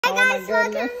guys,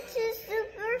 welcome to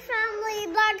Super Family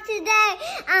Vlog today.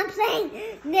 I'm playing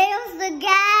nails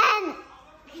again.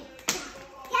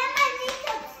 Get my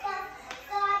makeup stuff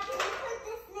so I can put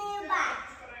this nail back.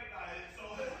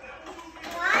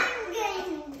 So I'm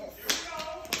getting this.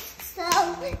 So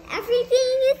everything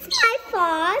is my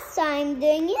fault. So I'm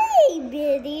doing a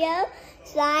video.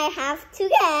 So I have to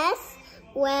guess.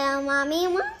 Well, Mommy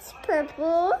wants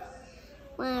purple.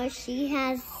 Well, she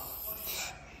has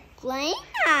glowing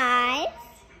eyes.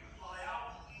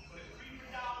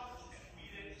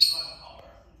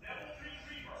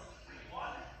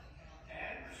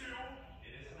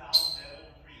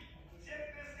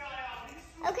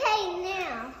 Okay,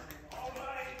 now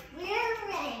we're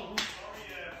Rain.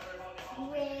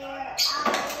 We're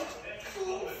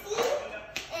Pinky,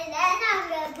 and then I'm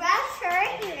gonna brush her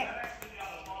hair.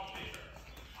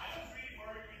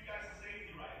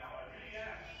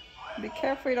 Be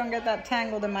careful you don't get that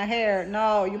tangled in my hair.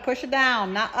 No, you push it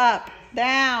down, not up.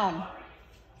 Down.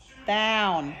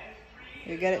 Down.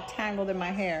 You get it tangled in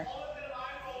my hair.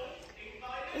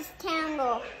 It's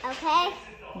tangled, okay?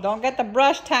 Don't get the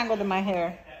brush tangled in my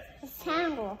hair. It's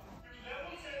tangled.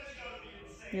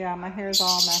 Yeah, my hair is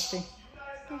all messy.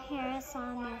 The hair is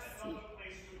all messy.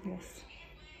 Yes.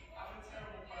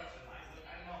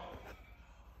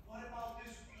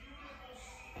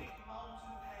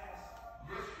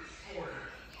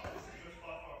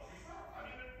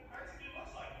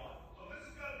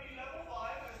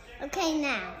 Okay,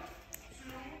 now.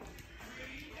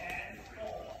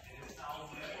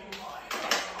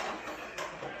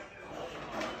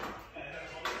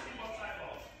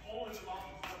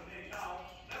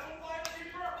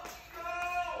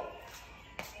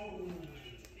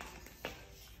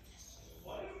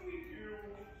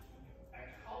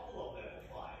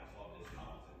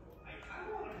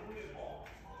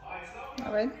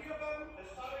 All right.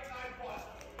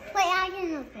 Wait, I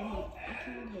can open it. I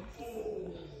can do this.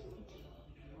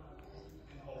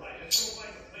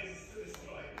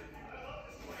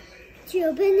 Do you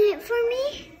open it for me?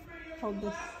 Hold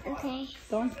this. Okay.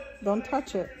 Don't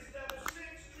touch it.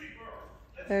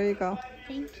 There you go.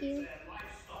 Thank you.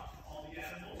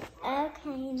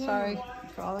 Okay, now. Sorry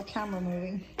for all the camera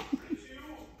moving.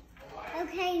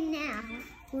 Okay, now.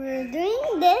 We're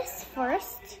doing this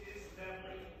first.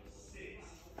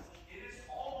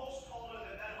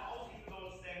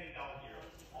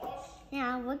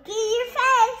 Now look at your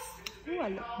face. Ooh, I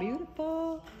look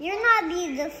beautiful. You're not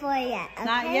beautiful yet, okay?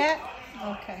 Not yet?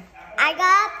 Okay. I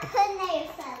got put nail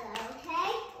fella,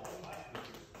 okay?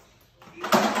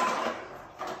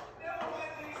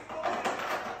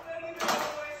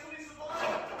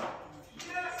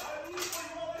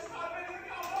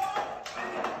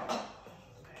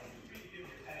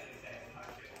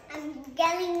 I'm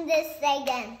getting this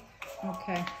again.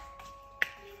 Okay.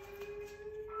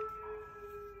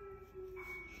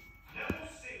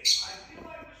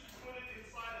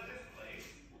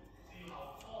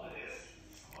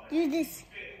 Do this.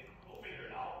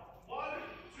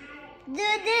 Do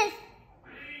this.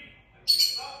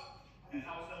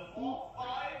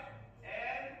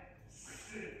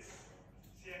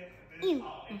 Ew,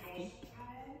 nasty.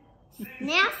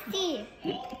 Nasty.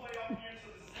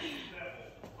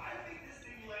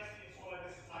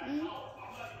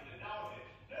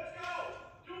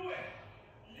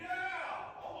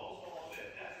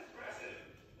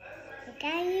 Look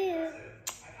at you.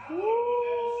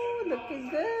 Ooh, looking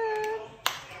good.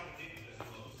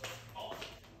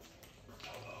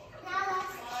 Now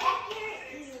let's check your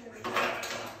ears.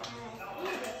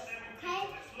 Okay?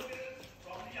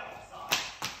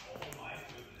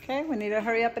 Okay, we need to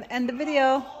hurry up and end the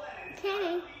video.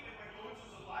 Okay.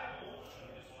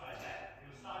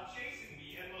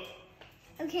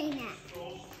 Okay, now.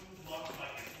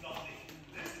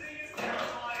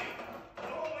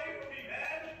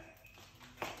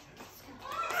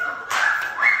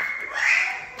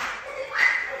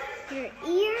 Your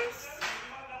ears.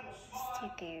 Let's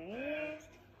take your ears.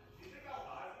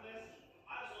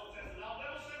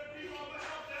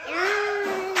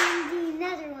 And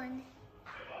another one.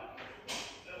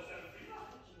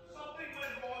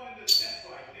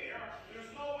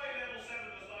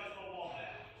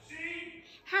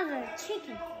 Have a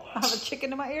chicken. I have a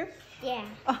chicken in my ear? Yeah.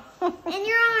 And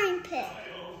your armpit.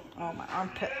 Oh, my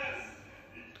armpit.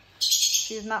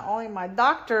 She's not only my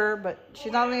doctor, but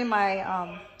she's not only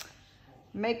my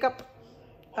makeup,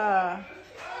 how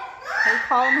do you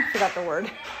call them? I forgot the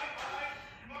word.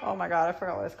 Oh my God, I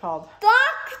forgot what it's called.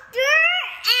 Doctor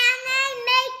and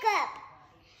makeup.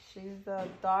 She's the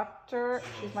doctor.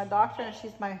 She's my doctor and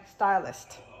she's my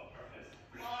stylist.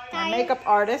 My makeup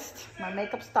artist, my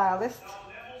makeup stylist.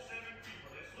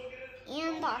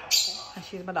 doctor. And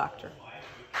she's my doctor.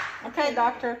 Okay,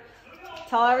 doctor.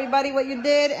 Tell everybody what you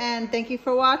did, and thank you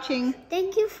for watching.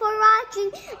 Thank you for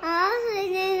watching.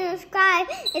 Also, subscribe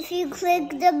if you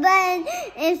click the button.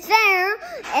 It's there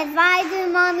if I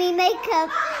do mommy makeup.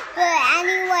 But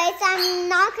anyways, I'm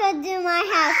not going to do my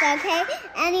house, okay?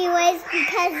 Anyways,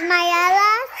 because my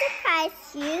Ella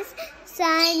surprised you. So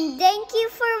thank you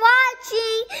for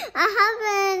watching. I hope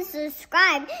and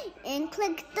subscribe and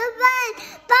click the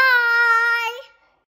button. Bye!